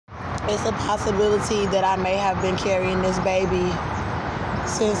It's a possibility that I may have been carrying this baby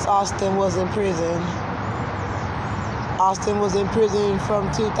since Austin was in prison. Austin was in prison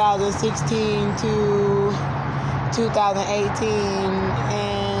from 2016 to 2018,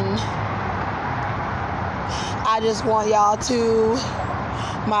 and I just want y'all to,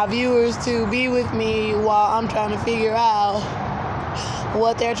 my viewers, to be with me while I'm trying to figure out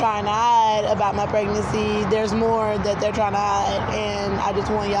what they're trying to hide about my pregnancy. There's more that they're trying to hide, and I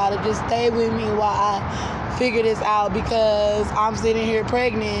just want y'all to just stay with me while I figure this out, because I'm sitting here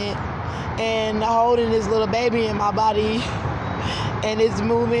pregnant and holding this little baby in my body, and it's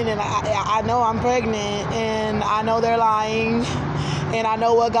moving, and I know I'm pregnant, and I know they're lying, and I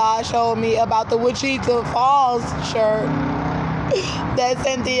know what God showed me about the Wichita Falls shirt that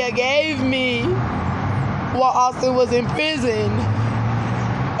Cynthia gave me while Austin was in prison.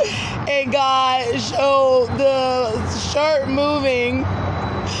 And God showed the shirt moving,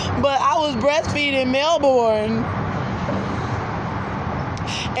 but I was breastfeeding Melbourne.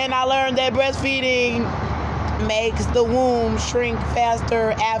 And I learned that breastfeeding makes the womb shrink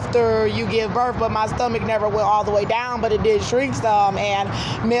faster after you give birth, but my stomach never went all the way down, but it did shrink some, and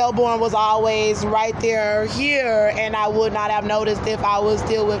Melbourne was always right there here, and I would not have noticed if I was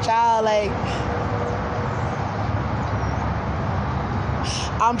still with child. Like,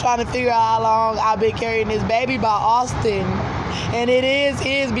 I'm trying to figure out how long I've been carrying this baby by Austin, and it is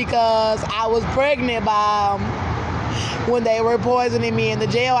his because I was pregnant by him when they were poisoning me in the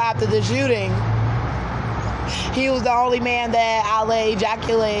jail after the shooting. He was the only man that I let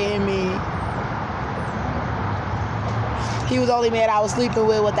ejaculate in me. He was the only man I was sleeping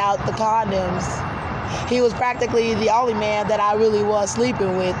with without the condoms. He was practically the only man that I really was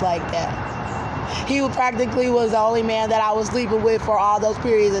sleeping with like that. He practically was the only man that I was sleeping with for all those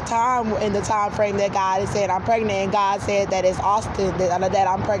periods of time in the time frame that God had said I'm pregnant, and God said that it's Austin, that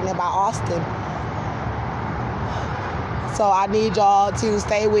I'm pregnant by Austin. So I need y'all to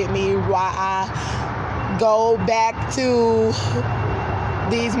stay with me while I go back to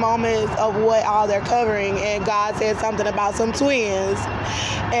these moments of what all they're covering. And God said something about some twins,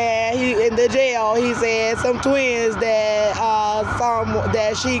 and in the jail he said some twins that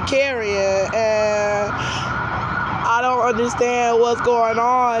she carrying, and I don't understand what's going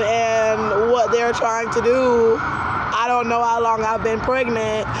on and what they're trying to do. I don't know how long I've been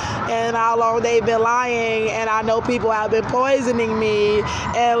pregnant and how long they've been lying, and I know people have been poisoning me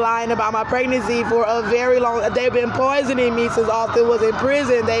and lying about my pregnancy for a very long. They've been poisoning me since Austin was in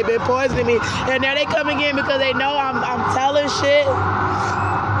prison. They've been poisoning me, and now they coming in because they know I'm telling shit,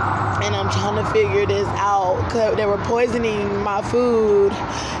 and I'm trying to figure this out. They were poisoning my food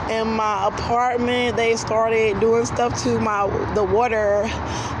in my apartment. They started doing stuff to the water,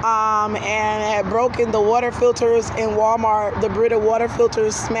 and had broken the water filters in Walmart. The Brita water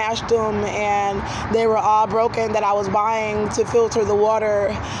filters, smashed them, and they were all broken that I was buying to filter the water.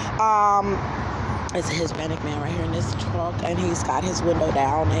 It's a Hispanic man right here in this truck, and he's got his window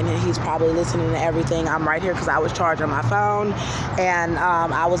down, and he's probably listening to everything. I'm right here because I was charging my phone, and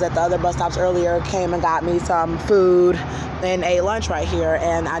I was at the other bus stops earlier, came and got me some food and ate lunch right here,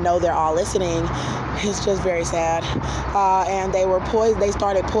 and I know they're all listening. It's just very sad. And they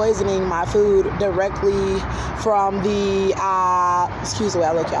started poisoning my food directly from the excuse the way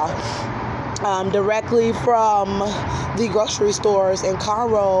I look, y'all. Directly from the grocery stores in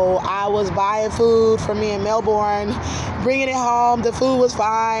Conroe. I was buying food for me in Melbourne, bringing it home. The food was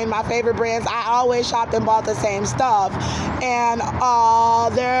fine. My favorite brands, I always shopped and bought the same stuff. And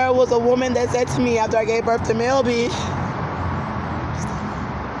there was a woman that said to me after I gave birth to Melby,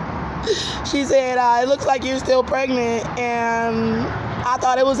 she said, it looks like you're still pregnant. And I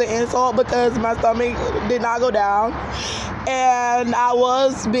thought it was an insult because my stomach did not go down. And I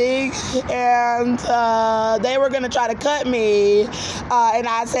was big, and they were going to try to cut me, and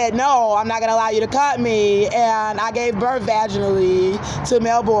I said, no, I'm not going to allow you to cut me, and I gave birth vaginally to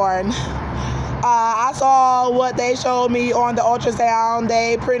Melbourne. I saw what they showed me on the ultrasound.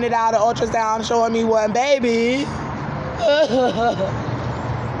 They printed out an ultrasound showing me one baby.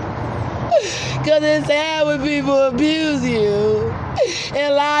 Because it's sad when people abuse you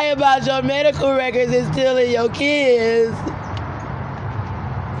and lie about your medical records and stealing your kids.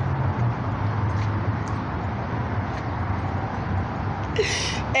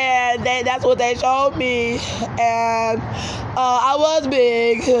 And that's what they showed me. And I was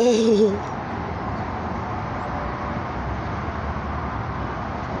big.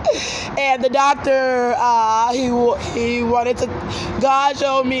 And the doctor, he wanted to, God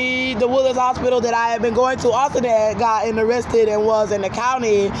showed me the Willis Hospital that I had been going to. Austin had gotten arrested and was in the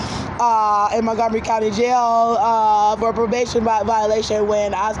county in Montgomery County Jail for probation violation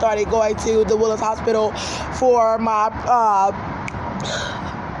when I started going to the Willis Hospital for my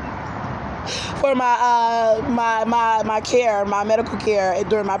care, my medical care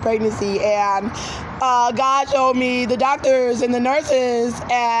during my pregnancy. And God showed me the doctors and the nurses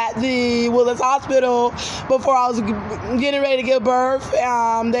at the Willis Hospital before I was getting ready to give birth.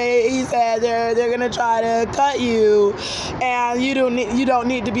 He said they're gonna try to cut you, and you don't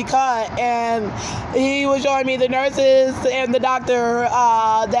need to be cut. And he was showing me the nurses and the doctor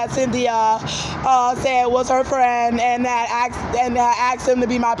that Cynthia said was her friend, and that asked him to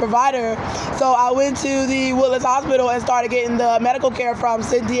be my provider. So I went to the Willis Hospital and started getting the medical care from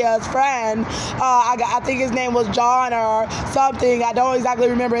Cynthia's friend. I think his name was John or something. I don't exactly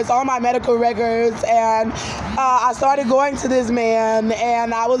remember. It's on my medical records. And I started going to this man,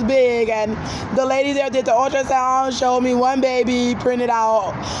 and I was big. And the lady there did the ultrasound, showed me one baby printed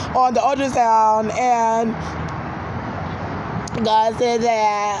out on the ultrasound. And God said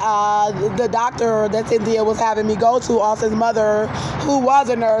that the doctor that Cynthia was having me go to, Austin's mother, who was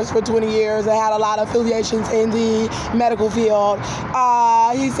a nurse for 20 years and had a lot of affiliations in the medical field,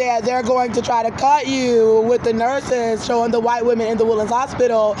 he said they're going to try to cut you with the nurses, showing the white women in the Willis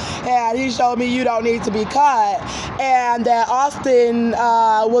Hospital. And he showed me you don't need to be cut, and that Austin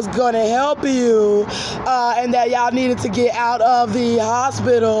was going to help you, and that y'all needed to get out of the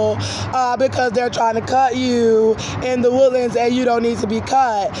hospital because they're trying to cut you in the Woodlands, and you don't need to be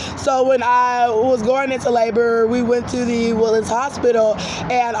cut. So when I was going into labor, we went to the Woodlands Hospital,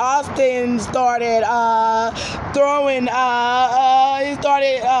 and Austin started throwing,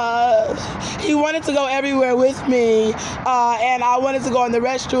 he wanted to go everywhere with me, and I wanted to go in the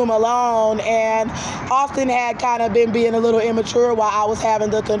restroom alone. And Austin had kind of been being a little immature while I was having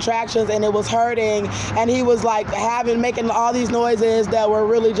the contractions, and it was hurting, and he was like making all these noises that were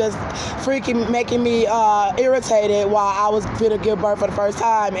really just making me irritated while I was gonna give birth for the first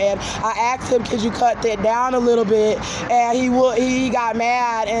time. And I asked him, could you cut that down a little bit? And he got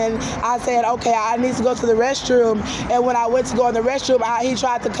mad, and I said, okay, I need to go to the restroom. And when I went to go in the restroom, he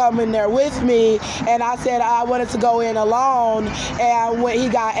tried to come in there with me, and I said I wanted to go in alone. And when he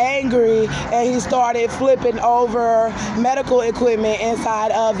got angry, and he started flipping over medical equipment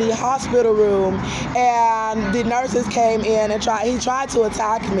inside of the hospital room, and the nurses came in and he tried to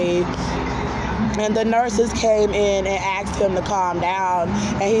attack me. And the nurses came in and asked him to calm down,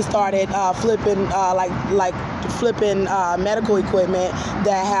 and he started flipping flipping medical equipment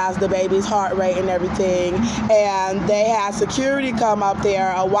that has the baby's heart rate and everything. And they had security come up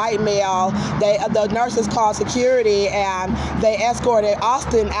there, a white male. The nurses called security, and they escorted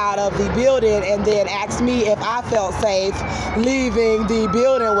Austin out of the building, and then asked me if I felt safe leaving the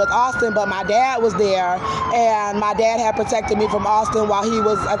building with Austin. But my dad was there, and my dad had protected me from Austin while he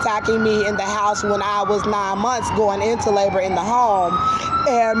was attacking me in the house when I was 9 months going into labor in the home.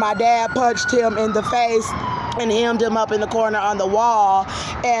 And my dad punched him in the face and hemmed him up in the corner on the wall,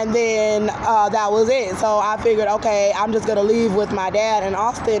 and then that was it. So I figured, okay, I'm just gonna leave with my dad and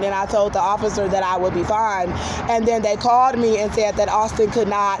Austin, and I told the officer that I would be fine. And then they called me and said that Austin could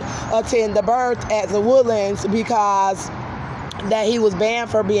not attend the birth at the Woodlands because that he was banned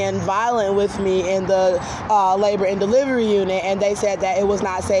for being violent with me in the labor and delivery unit, and they said that it was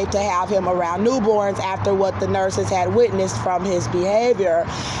not safe to have him around newborns after what the nurses had witnessed from his behavior.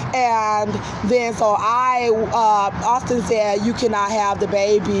 And then so Austin said, you cannot have the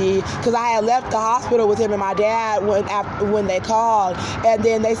baby, because I had left the hospital with him and my dad when they called. And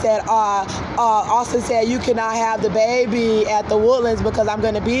then they said, Austin said, you cannot have the baby at the Woodlands because I'm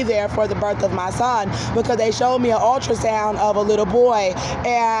going to be there for the birth of my son, because they showed me an ultrasound of a little boy,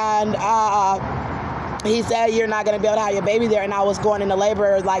 and he said, you're not going to be able to have your baby there. And I was going into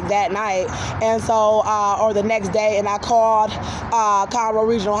labor like that night, and so or the next day, and I called Conroe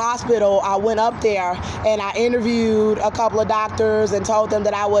Regional Hospital. I went up there and I interviewed a couple of doctors and told them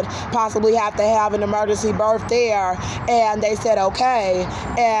that I would possibly have to have an emergency birth there, and they said okay.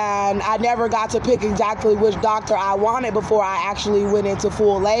 And I never got to pick exactly which doctor I wanted before I actually went into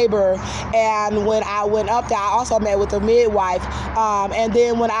full labor. And when I went up there, I also met with a midwife, and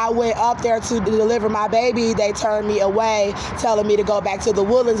then when I went up there to deliver my baby, they turned me away, telling me to go back to the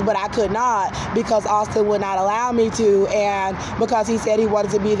Woodlands, but I could not because Austin would not allow me to, and because he said he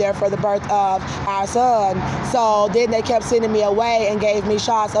wanted to be there for the birth of our son. So then they kept sending me away and gave me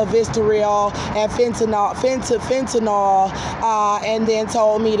shots of Vistaril and fentanyl, and then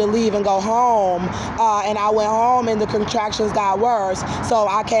told me to leave and go home. And I went home, and the contractions got worse. So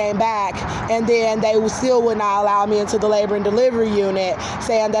I came back, and then they still would not allow me into the labor and delivery unit,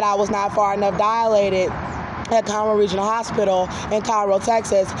 saying that I was not far enough dilated. at Conroe Regional Hospital in Conroe,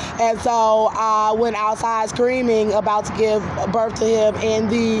 Texas. And so I went outside screaming, about to give birth to him in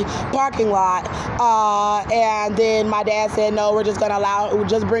the parking lot. And then my dad said, no, we're just going to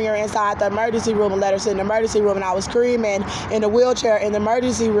just bring her inside the emergency room and let her sit in the emergency room. And I was screaming in the wheelchair in the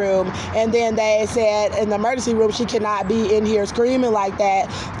emergency room. And then they said in the emergency room, she cannot be in here screaming like that.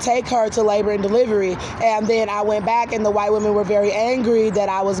 Take her to labor and delivery. And then I went back, and the white women were very angry that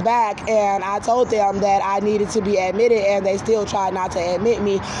I was back. And I told them that I needed to be admitted, and they still tried not to admit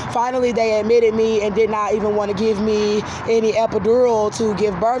me. Finally, they admitted me and did not even want to give me any epidural to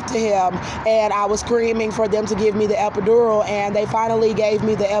give birth to him. And I was screaming for them to give me the epidural, and they finally gave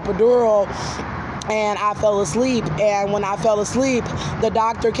me the epidural. And I fell asleep. And when I fell asleep, the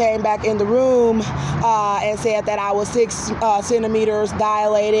doctor came back in the room and said that I was 6 centimeters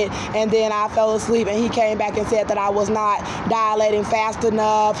dilated. And then I fell asleep, and he came back and said that I was not dilating fast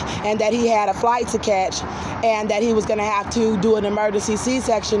enough, and that he had a flight to catch, and that he was going to have to do an emergency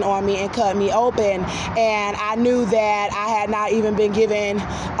C-section on me and cut me open. And I knew that I had not even been given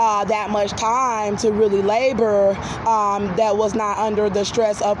that much time to really labor, that was not under the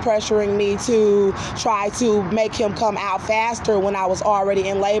stress of pressuring me to try to make him come out faster when I was already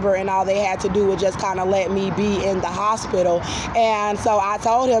in labor, and all they had to do was just kind of let me be in the hospital. And so I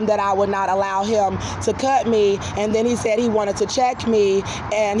told him that I would not allow him to cut me, and then he said he wanted to check me,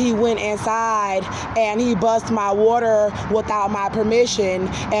 and he went inside and he bust my water without my permission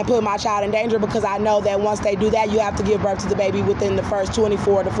and put my child in danger, because I know that once they do that, you have to give birth to the baby within the first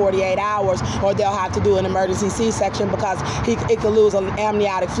 24 to 48 hours, or they'll have to do an emergency C-section, because it could lose an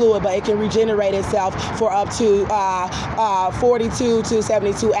amniotic fluid, but it can regenerate itself for up to 42 to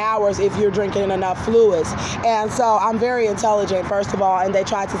 72 hours if you're drinking enough fluids. And so I'm very intelligent, first of all, and they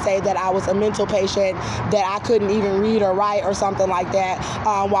tried to say that I was a mental patient, that I couldn't even read or write or something like that,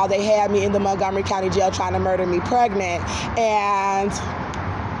 while they had me in the Montgomery County Jail trying to murder me pregnant. And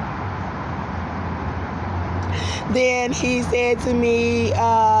then he said to me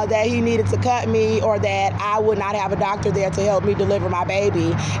that he needed to cut me, or that I would not have a doctor there to help me deliver my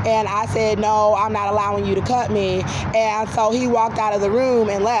baby. And I said, no, I'm not allowing you to cut me. And so he walked out of the room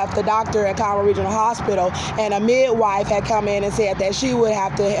and left, the doctor at Conroe Regional Hospital. And a midwife had come in and said that she would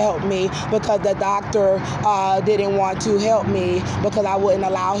have to help me, because the doctor didn't want to help me because I wouldn't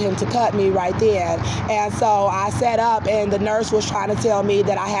allow him to cut me right then. And so I sat up, and the nurse was trying to tell me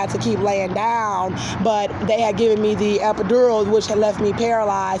that I had to keep laying down, but they had given me the epidural, which had left me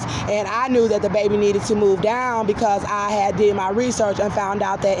paralyzed. And I knew that the baby needed to move down, because I had did my research and found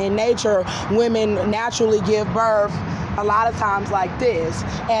out that in nature, women naturally give birth a lot of times like this,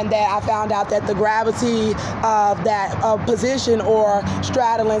 and that I found out that the gravity of that position or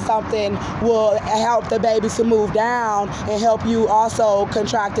straddling something will help the baby to move down and help you also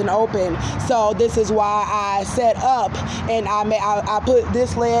contract and open. So this is why I set up, and I put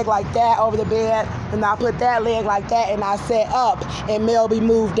this leg like that over the bed, and I put that leg like that, and I set up, and Melby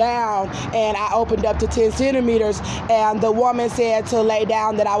moved down, and I opened up to 10 centimeters, and the woman said to lay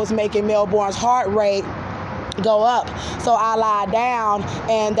down, that I was making Melbourne's heart rate go up. So I lied down,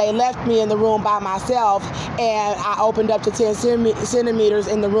 and they left me in the room by myself, and I opened up to 10 centimeters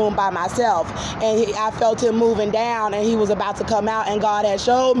in the room by myself. And I felt him moving down, and he was about to come out, and God had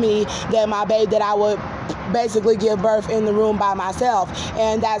showed me that that I would basically give birth in the room by myself.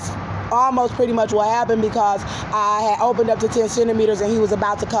 And that's almost pretty much what happened, because I had opened up to 10 centimeters and he was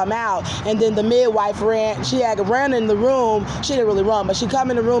about to come out. And then the midwife she had ran in the room. She didn't really run, but she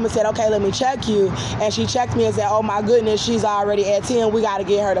come in the room and said, okay, let me check you. And she checked me and said, oh my goodness, she's already at 10. We got to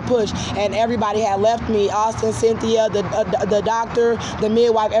get her to push. And everybody had left me. Austin, Cynthia, the doctor, the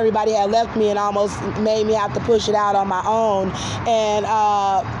midwife, everybody had left me, and almost made me have to push it out on my own. And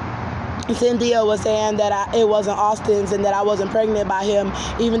Cynthia was saying that it wasn't Austin's, and that I wasn't pregnant by him,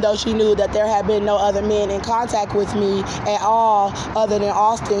 even though she knew that there had been no other men in contact with me at all other than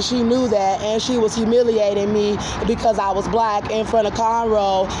Austin. She knew that, and she was humiliating me because I was black in front of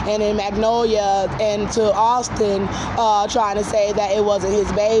Conroe and in Magnolia, and to Austin, trying to say that it wasn't his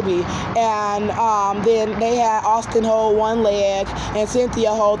baby. And then they had Austin hold one leg and Cynthia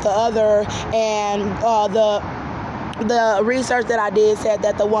hold the other, and the research that I did said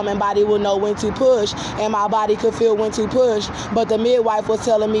that the woman body will know when to push, and my body could feel when to push, but the midwife was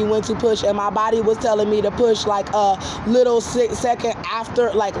telling me when to push, and my body was telling me to push like a little second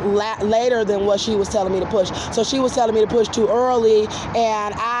after, like later than what she was telling me to push. So she was telling me to push too early,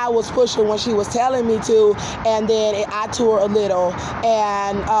 and I was pushing when she was telling me to, and then I tore a little,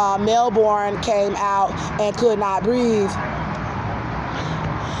 and Melbourne came out and could not breathe.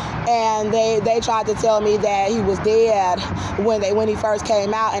 and they tried to tell me that he was dead when he first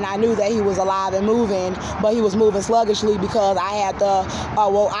came out, and I knew that he was alive and moving, but he was moving sluggishly because I had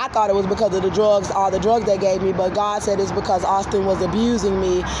I thought it was because of the drugs, all the drugs they gave me, but God said it's because Austin was abusing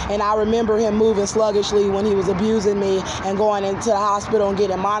me. And I remember him moving sluggishly when he was abusing me and going into the hospital and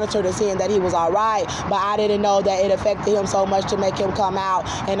getting monitored and seeing that he was all right, but I didn't know that it affected him so much to make him come out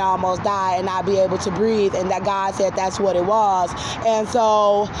and almost die and not be able to breathe, and that God said that's what it was. And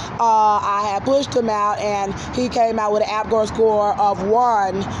so I had pushed him out, and he came out with an APGAR score of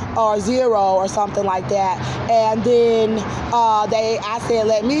 1 or 0 or something like that. And then I said,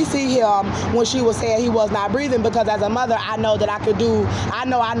 let me see him, when she was saying he was not breathing, because as a mother, I know that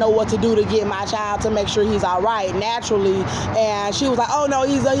I know what to do to get my child to make sure he's all right naturally. And she was like, oh no,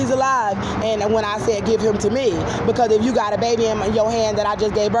 he's alive. And when I said, give him to me, because if you got a baby in your hand that I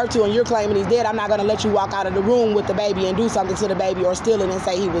just gave birth to and you're claiming he's dead, I'm not going to let you walk out of the room with the baby and do something to the baby or steal it and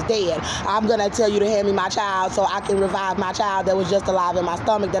say he was dead. I'm going to tell you to hand me my child so I can revive my child that was just alive in my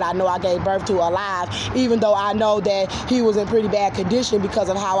stomach, that I know I gave birth to alive, even though I know that he was in pretty bad condition because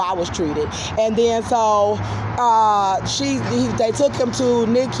of how I was treated. And then so they took him to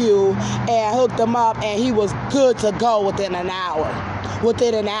NICU and hooked him up, and he was good to go within an hour.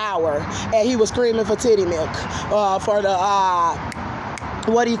 And he was screaming for titty milk, for the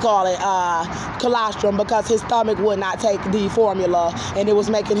colostrum, because his stomach would not take the formula, and it was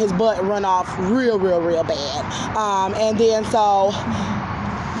making his butt run off real bad. And then so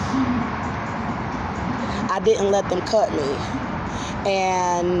I didn't let them cut me,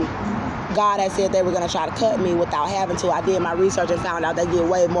 and God had said they were going to try to cut me without having to. I did my research and found out they get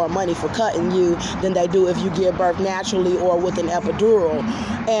way more money for cutting you than they do if you give birth naturally or with an epidural.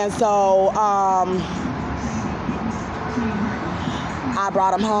 And so I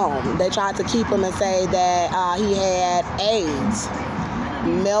brought him home. They tried to keep him and say that he had AIDS.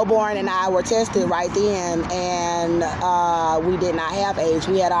 Melbourne and I were tested right then, and we did not have AIDS.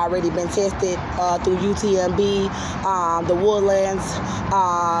 We had already been tested through UTMB, the Woodlands,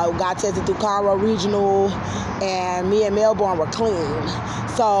 got tested through Conroe Regional, and me and Melbourne were clean.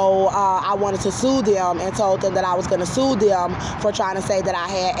 So I wanted to sue them and told them that I was going to sue them for trying to say that I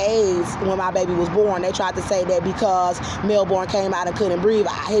had AIDS when my baby was born. They tried to say that because Melbourne came out and couldn't breathe,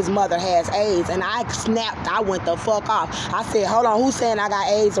 his mother has AIDS. And I snapped. I went the fuck off. I said, hold on, who's saying I got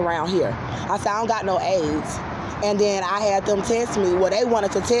AIDS around here? I said, I don't got no AIDS. And then I had them test me. Well, they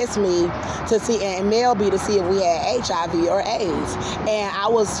wanted to test me to see, and mail me to see if we had HIV or AIDS. And I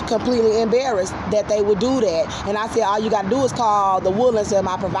was completely embarrassed that they would do that. And I said, all you got to do is call the Woodlands and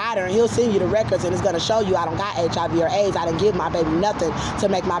my provider, and he'll send you the records, and it's going to show you I don't got HIV or AIDS. I didn't give my baby nothing to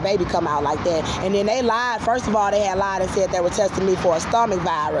make my baby come out like that. And then they lied. First of all, they had lied and said they were testing me for a stomach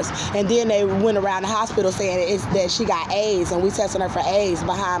virus. And then they went around the hospital saying that she got AIDS, and we testing her for AIDS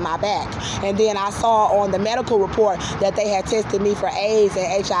behind my back. And then I saw on the medical report that they had tested me for AIDS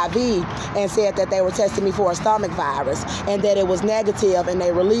and HIV and said that they were testing me for a stomach virus and that it was negative, and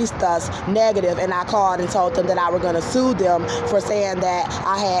they released us negative. And I called and told them that I was going to sue them for saying that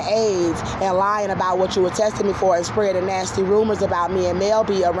I had AIDS and lying about what you were testing me for and spreading nasty rumors about me and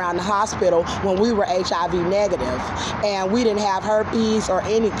Melby around the hospital when we were HIV negative and we didn't have herpes or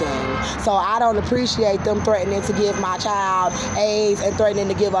anything. So I don't appreciate them threatening to give my child AIDS and threatening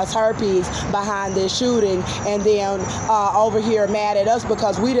to give us herpes behind this shooting, and then over here mad at us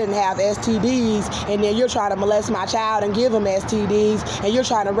because we didn't have STDs, and then you're trying to molest my child and give him STDs, and you're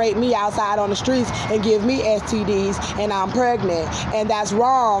trying to rape me outside on the streets and give me STDs, and I'm pregnant. And that's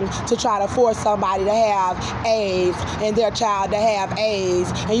wrong to try to force somebody to have AIDS and their child to have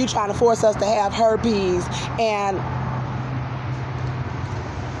AIDS, and you trying to force us to have herpes. And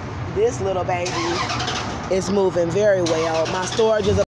this little baby is moving very well. My storage is